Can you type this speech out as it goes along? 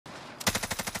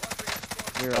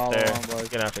You're up all there. alone, boys. He's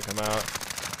gonna have to come out.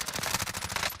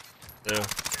 Two.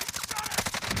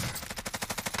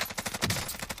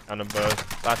 On them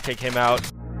both. Last kid came out.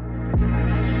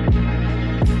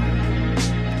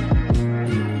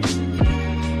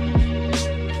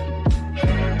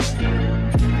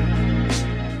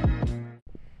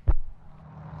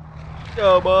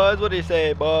 Yo, boys, what do you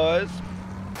say, boys?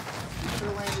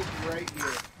 Right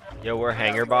here. Yo, we're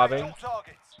hanger bobbing.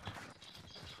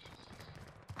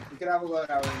 You could have a load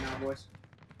out right now, boys.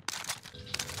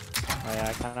 Oh yeah,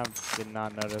 I kind of did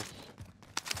not notice.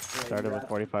 Started with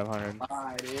 4,500.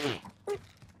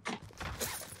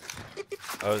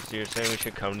 Oh, so you're saying we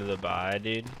should come to the buy,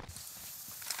 dude?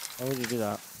 Why would you do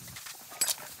that?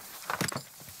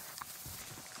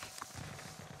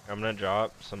 I'm gonna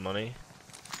drop some money.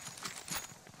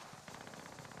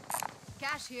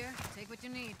 Cash here. Take what you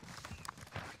need.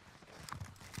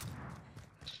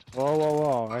 Whoa, whoa,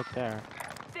 whoa, right there.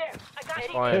 There, I got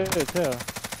it. Fine. Two.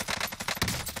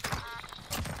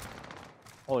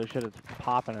 Holy shit, it's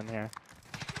popping in here.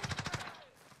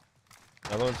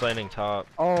 Another one's landing top.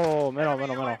 Oh, middle.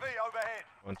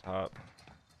 One top.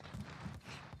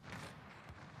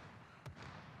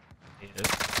 Jesus.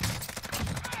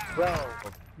 Bro,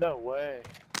 no way.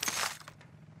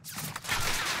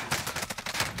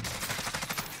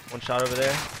 One shot over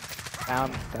there.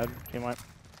 Down, dead, team wipe.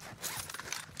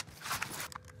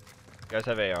 You guys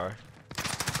have AR.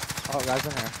 Oh, guys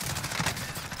in here.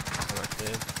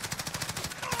 Collected.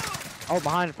 Oh,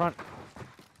 behind, front.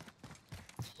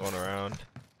 Going around.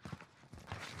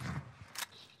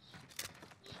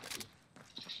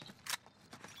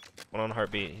 One on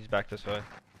heartbeat. He's back this way.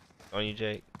 On you,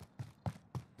 Jake.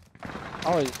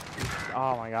 Oh,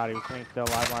 oh my god, he was sitting still,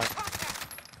 live mark.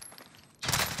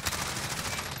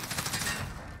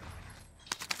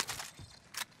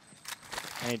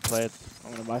 I need plates.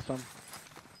 I'm gonna buy some.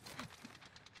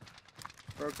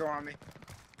 Broker on me.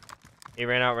 He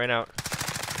ran out.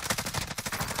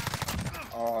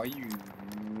 Oh, you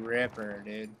ripper,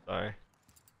 dude. Sorry.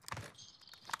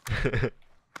 Just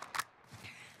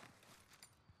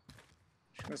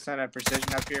gonna send a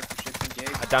precision up here for shits and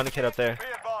gigs. I downed a kid up there.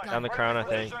 Down the crown, I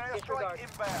think.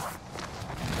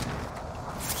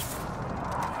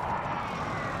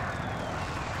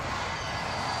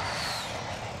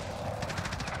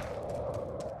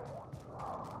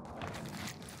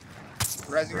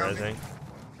 Resing on me. Rising.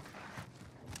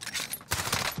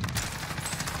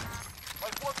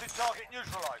 Target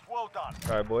neutralized. Well done.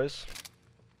 Alright, boys.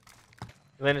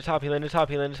 He landed top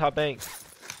bank.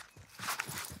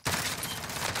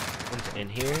 One's in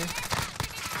here.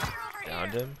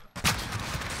 Downed him.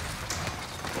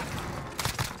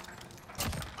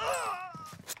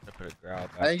 I put a Grau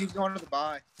back. I think he's going to the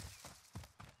buy.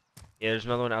 Yeah, there's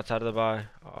another one outside of the buy.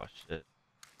 Oh, shit.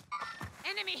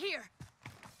 Enemy here.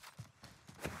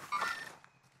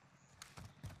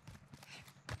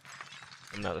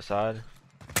 Coming out the side.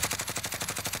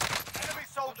 Enemy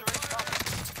soldier incoming.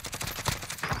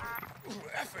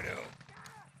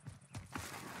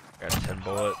 Got 10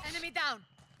 bullets. Enemy down.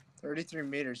 33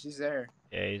 meters, he's there.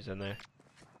 Yeah, he's in there.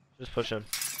 Just push him.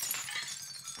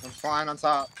 I'm flying on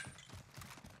top.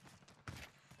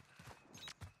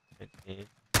 15.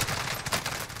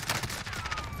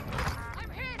 I'm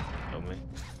hit. Kill me.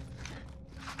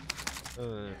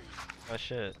 Oh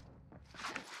shit.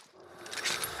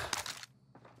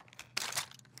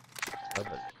 Oh,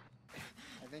 but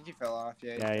I think he fell off,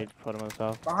 yeah. Yeah, he put him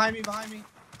himself. Behind me.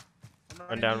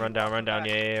 run down.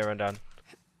 Yeah, run down.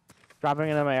 Dropping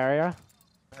into my area.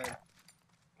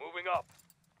 Moving up.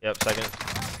 Yep, second.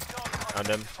 Found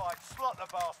him. Slot the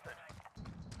bastard.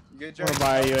 Good I'm job. gonna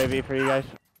buy a UAV for you guys.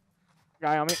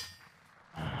 Guy on me.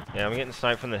 Yeah, I'm getting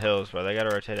sniped from the hills, bro. They gotta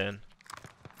rotate in.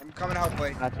 I'm coming out,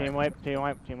 plate. Team wipe.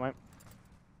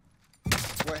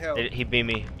 What hill? He beat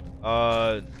me.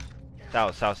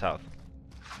 South.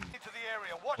 Into the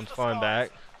area. Watch One's the falling skies.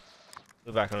 back.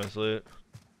 Go back on his loot.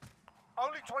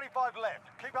 Only 25 left.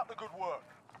 Keep up the good work.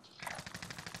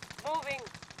 Moving.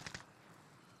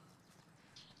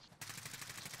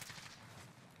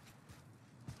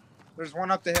 There's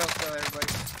one up the hill still, everybody.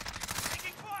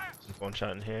 Taking fire. There's one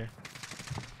shot in here.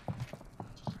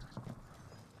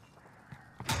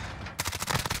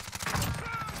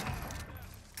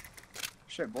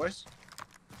 Shit, boys.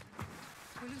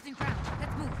 We're losing ground.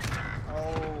 Let's move.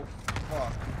 Oh,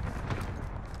 fuck.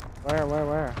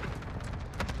 Where?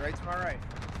 Right to my right.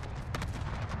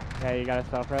 Yeah, you got a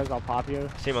self-res, I'll pop you.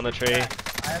 See him on the tree. I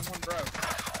have one broke.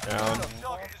 Down.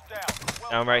 Target is down.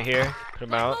 Well Down right here. Put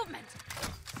him out. Movement.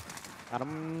 Got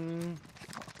him.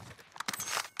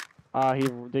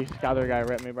 This other guy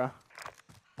ripped me, bro.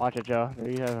 Watch it, Joe. There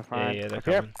he has a front. Yeah, they're Up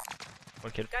here. coming.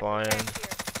 One kid Got flying. some cash here.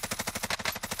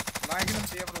 Am I gonna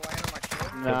be able to land on my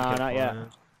shield? No, Kid not yet.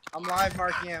 flying. I'm live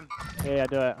marking him. Yeah,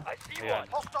 do it. I see Yeah. one.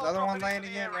 Hostile Another one dropping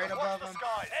landing into the in area. right Watch above the him.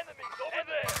 skies. Enemies over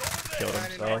there. Killed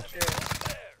Landing on my himself.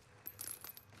 shield.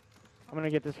 I'm gonna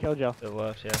get this kill, Joe. To the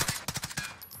left, yeah.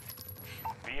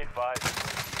 Be advised.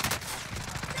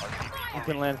 You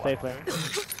can land safely.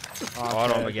 Oh, I don't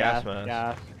have shit, a gas mask.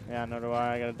 Gas. Yeah, no do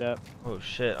I. I got a dip. Oh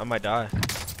shit, I might die.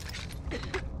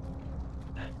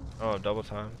 Oh, double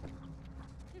time.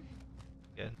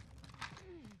 Good.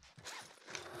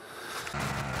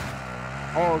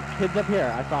 Oh, kid's up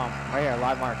here. I saw him. Right here,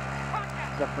 live mark.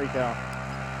 It's a free kill.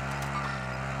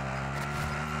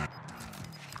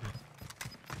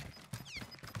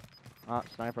 Oh,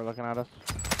 sniper looking at us.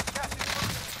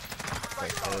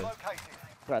 Safe zone located.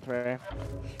 Got three.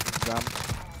 Dumb.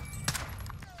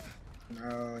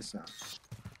 No, it's not.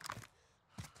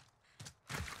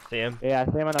 See him? Yeah,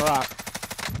 I see him on the rock.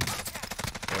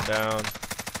 One down.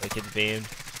 The kid's beamed.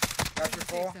 Got your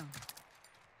full.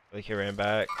 The kid ran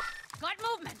back. Got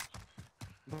movement.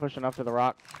 I'm pushing up to the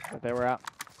rock that they were at.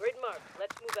 Grid mark.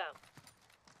 Let's move out.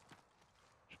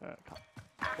 Shit.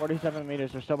 47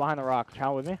 meters. They're still behind the rock.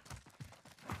 Chow with me.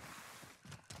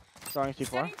 Throwing C4.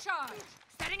 Setting charge.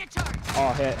 Setting a charge.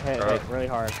 Oh, hit Right. really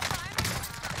hard.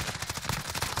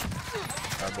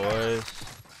 Alright, boys.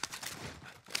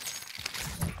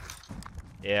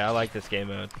 Yeah, I like this game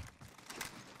mode.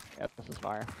 Yep, this is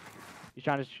fire.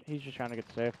 He's just trying to get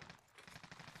safe.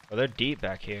 Oh, they're deep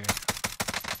back here.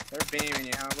 They're beaming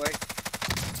you, huh, Blake?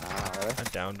 Really? I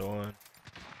downed one.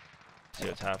 See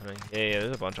what's happening. Yeah,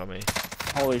 there's a bunch on me.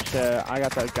 Holy shit, I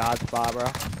got that god spot, bro.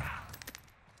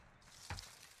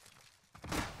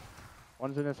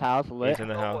 One's in this house, lit. He's in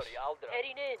the house.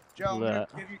 Heading in. Joe, I'm gonna Lit.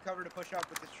 give you cover to push up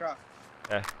with this truck.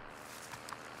 Okay.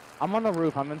 I'm on the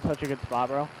roof. I'm in such a good spot,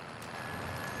 bro.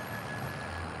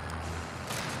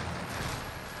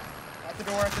 At the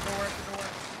door, at the door, at the door.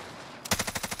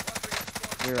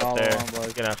 You're Up all there. alone, He's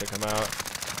boys. gonna have to come out.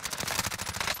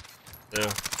 Two.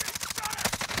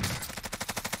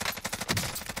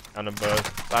 Found them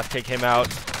both. Last kid came out.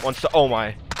 Wants to. Oh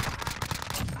my.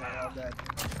 They're all dead.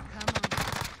 Come on.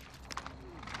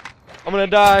 I'm gonna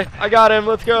die. I got him.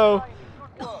 Let's go.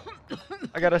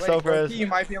 I got a Wait, self-res. Blakey, you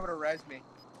might be able to res me.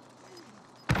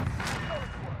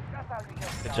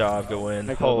 Good job. Good win.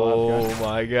 Make a little Oh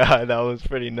my god. That was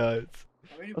pretty nuts.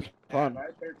 How many That's do we have? fun. I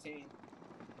had 13.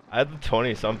 I had the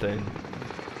 20 something.